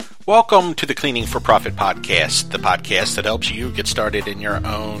Welcome to the Cleaning for Profit podcast, the podcast that helps you get started in your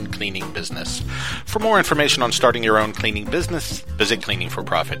own cleaning business. For more information on starting your own cleaning business, visit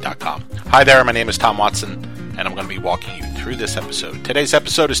cleaningforprofit.com. Hi there, my name is Tom Watson, and I'm going to be walking you through this episode. Today's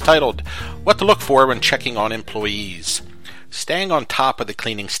episode is titled, What to Look For When Checking on Employees. Staying on top of the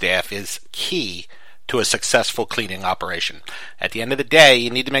cleaning staff is key to a successful cleaning operation. At the end of the day, you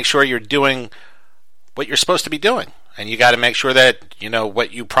need to make sure you're doing what you're supposed to be doing. And you got to make sure that,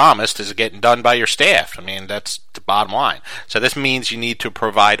 what you promised is getting done by your staff. I mean, that's the bottom line. So this means you need to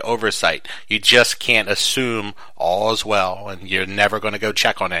provide oversight. You just can't assume all is well and you're never going to go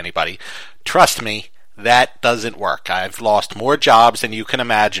check on anybody. Trust me, that doesn't work. I've lost more jobs than you can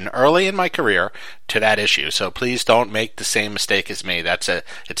imagine early in my career to that issue. So please don't make the same mistake as me. It's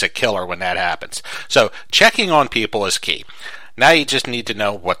a killer when that happens. So checking on people is key. Now you just need to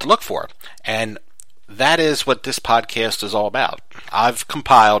know what to look for. And that is what this podcast is all about. I've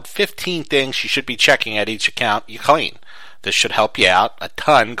compiled 15 things you should be checking at each account you clean. This should help you out a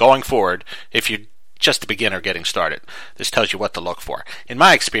ton going forward if you're just a beginner getting started. This tells you what to look for. In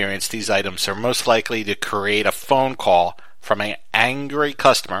my experience, these items are most likely to create a phone call from an angry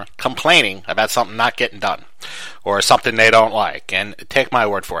customer complaining about something not getting done or something they don't like. And take my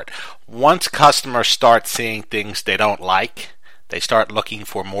word for it. Once customers start seeing things they don't like, they start looking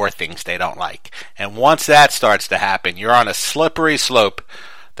for more things they don't like. And once that starts to happen, you're on a slippery slope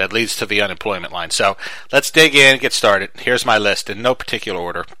that leads to the unemployment line. So let's dig in and get started. Here's my list in no particular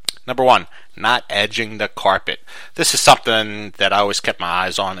order. Number 1, not edging the carpet. This is something that I always kept my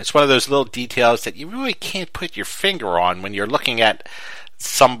eyes on. It's one of those little details that you really can't put your finger on when you're looking at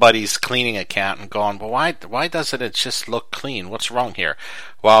somebody's cleaning account and going, well, why doesn't it just look clean? What's wrong here?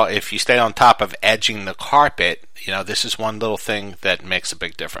 Well, if you stay on top of edging the carpet, this is one little thing that makes a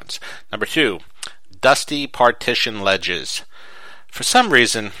big difference. Number 2, dusty partition ledges. For some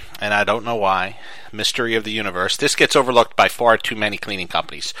reason, and I don't know why, mystery of the universe, this gets overlooked by far too many cleaning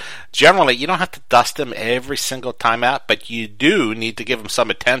companies. Generally, you don't have to dust them every single time out, but you do need to give them some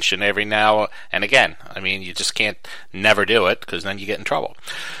attention every now and again. I mean, you just can't never do it because then you get in trouble.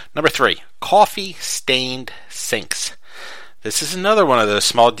 Number 3, coffee-stained sinks. This is another one of those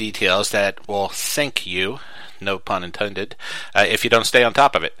small details that will sink you, no pun intended, if you don't stay on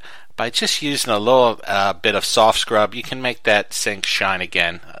top of it. By just using a little bit of soft scrub, you can make that sink shine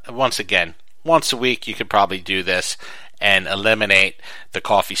again. Once a week, you could probably do this and eliminate the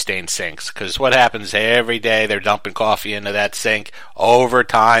coffee-stained sinks. Because what happens every day, they're dumping coffee into that sink. Over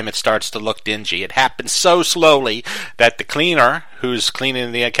time, it starts to look dingy. It happens so slowly that the cleaner who's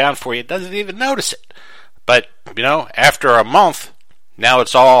cleaning the account for you doesn't even notice it. But, after a month, now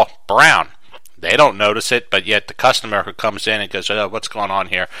it's all brown. They don't notice it, but yet the customer who comes in and goes, oh, what's going on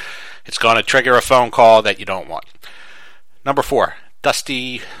here? It's going to trigger a phone call that you don't want. Number 4,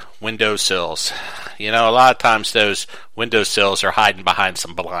 dusty windowsills. A lot of times those windowsills are hiding behind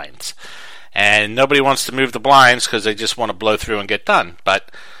some blinds. And nobody wants to move the blinds because they just want to blow through and get done.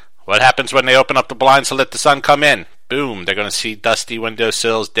 But what happens when they open up the blinds to let the sun come in? Boom, they're going to see dusty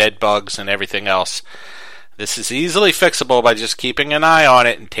windowsills, dead bugs, and everything else. This is easily fixable by just keeping an eye on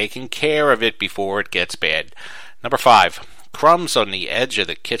it and taking care of it before it gets bad. Number 5, crumbs on the edge of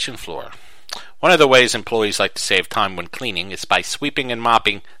the kitchen floor. One of the ways employees like to save time when cleaning is by sweeping and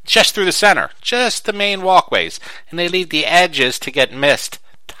mopping just through the center, just the main walkways, and they leave the edges to get missed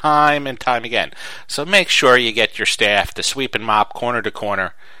time and time again. So make sure you get your staff to sweep and mop corner to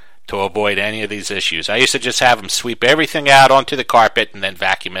corner to avoid any of these issues. I used to just have them sweep everything out onto the carpet and then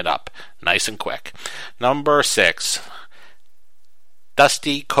vacuum it up. Nice and quick. Number 6,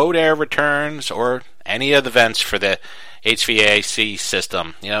 dusty cold air returns or any of the vents for the HVAC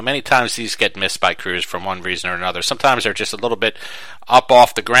system. Many times these get missed by crews for one reason or another. Sometimes they're just a little bit up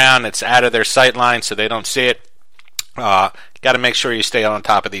off the ground. It's out of their sight line so they don't see it. Got to make sure you stay on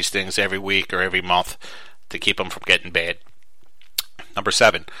top of these things every week or every month to keep them from getting bad. Number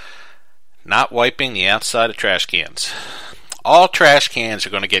 7, not wiping the outside of trash cans. All trash cans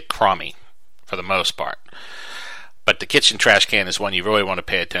are going to get crummy for the most part. But the kitchen trash can is one you really want to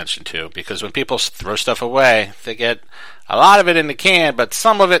pay attention to because when people throw stuff away, they get a lot of it in the can, but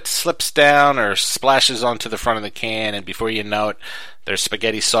some of it slips down or splashes onto the front of the can, and before you know it, there's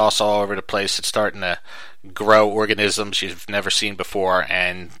spaghetti sauce all over the place. It's starting to grow organisms you've never seen before,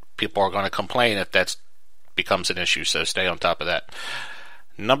 and people are going to complain if that becomes an issue, so stay on top of that.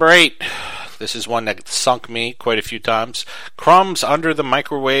 Number 8, this is one that sunk me quite a few times. Crumbs under the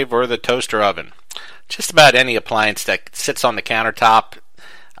microwave or the toaster oven. Just about any appliance that sits on the countertop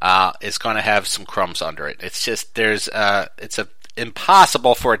is going to have some crumbs under it. It's just it's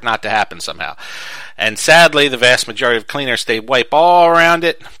impossible for it not to happen somehow. And sadly, the vast majority of cleaners, they wipe all around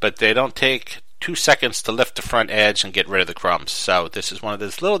it, but they don't take 2 seconds to lift the front edge and get rid of the crumbs. So this is one of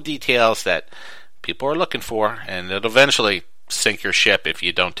those little details that people are looking for, and it'll eventually sink your ship if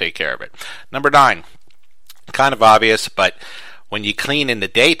you don't take care of it. Number 9, kind of obvious, but when you clean in the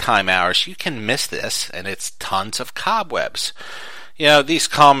daytime hours, you can miss this, and it's tons of cobwebs. You know, these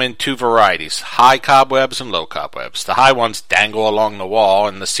come in 2 varieties, high cobwebs and low cobwebs. The high ones dangle along the wall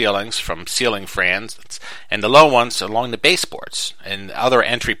and the ceilings from ceiling fans, and the low ones along the baseboards and other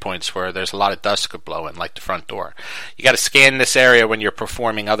entry points where there's a lot of dust could blow in, like the front door. You got to scan this area when you're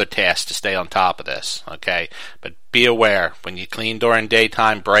performing other tasks to stay on top of this, okay? But be aware, when you clean during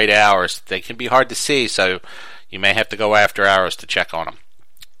daytime, bright hours, they can be hard to see, so you may have to go after hours to check on them.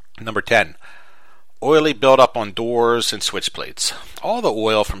 Number 10. Oily buildup on doors and switch plates. All the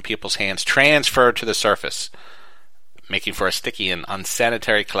oil from people's hands transferred to the surface, making for a sticky and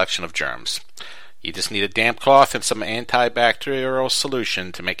unsanitary collection of germs. You just need a damp cloth and some antibacterial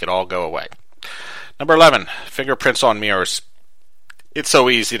solution to make it all go away. Number 11, fingerprints on mirrors. It's so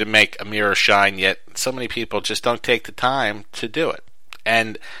easy to make a mirror shine, yet so many people just don't take the time to do it.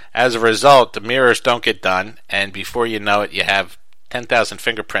 And as a result, the mirrors don't get done, and before you know it, you have 10,000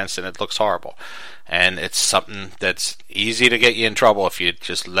 fingerprints and it looks horrible. And it's something that's easy to get you in trouble if you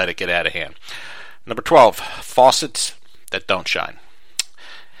just let it get out of hand. Number 12, faucets that don't shine.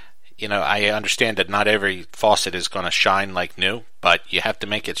 You know, I understand that not every faucet is going to shine like new, but you have to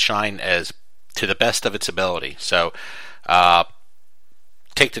make it shine as to the best of its ability. So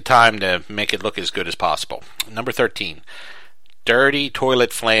take the time to make it look as good as possible. Number 13, dirty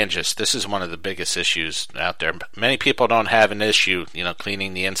toilet flanges. This is one of the biggest issues out there. Many people don't have an issue,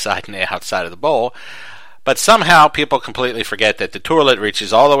 cleaning the inside and the outside of the bowl, but somehow people completely forget that the toilet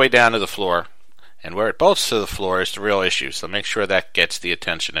reaches all the way down to the floor, and where it bolts to the floor is the real issue, so make sure that gets the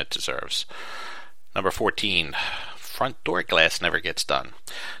attention it deserves. Number 14, front door glass never gets done.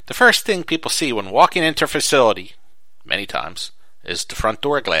 The first thing people see when walking into a facility, many times, is the front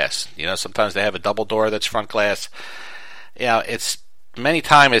door glass. Sometimes they have a double door that's front glass. It's many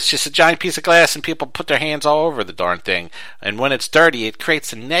times it's just a giant piece of glass and people put their hands all over the darn thing. And when it's dirty, it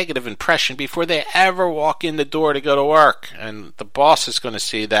creates a negative impression before they ever walk in the door to go to work. And the boss is going to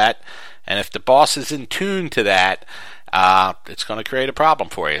see that. And if the boss is in tune to that, it's going to create a problem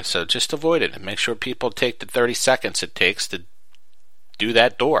for you. So just avoid it and make sure people take the 30 seconds it takes to do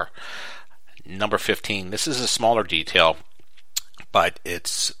that door. Number 15, this is a smaller detail, but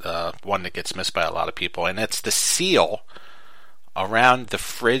it's one that gets missed by a lot of people, and it's the seal around the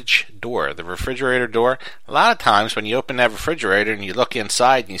fridge door, the refrigerator door. A lot of times when you open that refrigerator and you look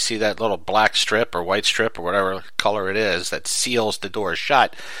inside and you see that little black strip or white strip or whatever color it is that seals the door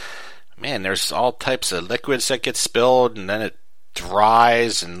shut, man, there's all types of liquids that get spilled, and then it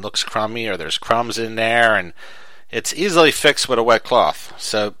dries and looks crummy, or there's crumbs in there, and it's easily fixed with a wet cloth.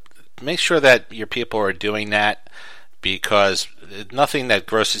 So make sure that your people are doing that, because nothing that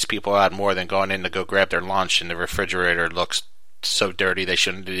grosses people out more than going in to go grab their lunch and the refrigerator looks so dirty they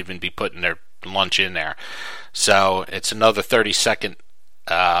shouldn't even be putting their lunch in there. So it's another 30-second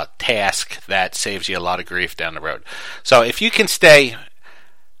task that saves you a lot of grief down the road. So if you can stay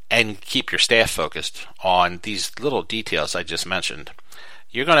and keep your staff focused on these little details I just mentioned,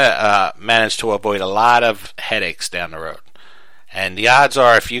 you're going to manage to avoid a lot of headaches down the road. And the odds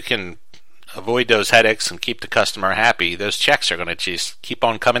are, if you can avoid those headaches and keep the customer happy, those checks are going to just keep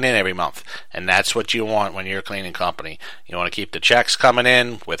on coming in every month. And that's what you want when you're a cleaning company. You want to keep the checks coming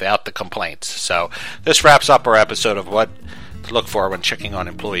in without the complaints. So this wraps up our episode of what to look for when checking on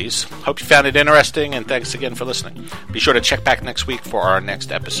employees. Hope you found it interesting, and thanks again for listening. Be sure to check back next week for our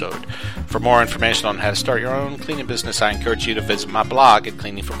next episode. For more information on how to start your own cleaning business, I encourage you to visit my blog at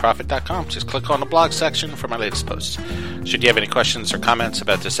cleaningforprofit.com. Just click on the blog section for my latest posts. Should you have any questions or comments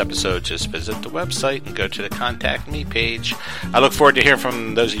about this episode, just visit the website and go to the Contact Me page. I look forward to hearing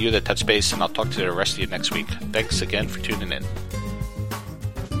from those of you that touch base, and I'll talk to the rest of you next week. Thanks again for tuning in.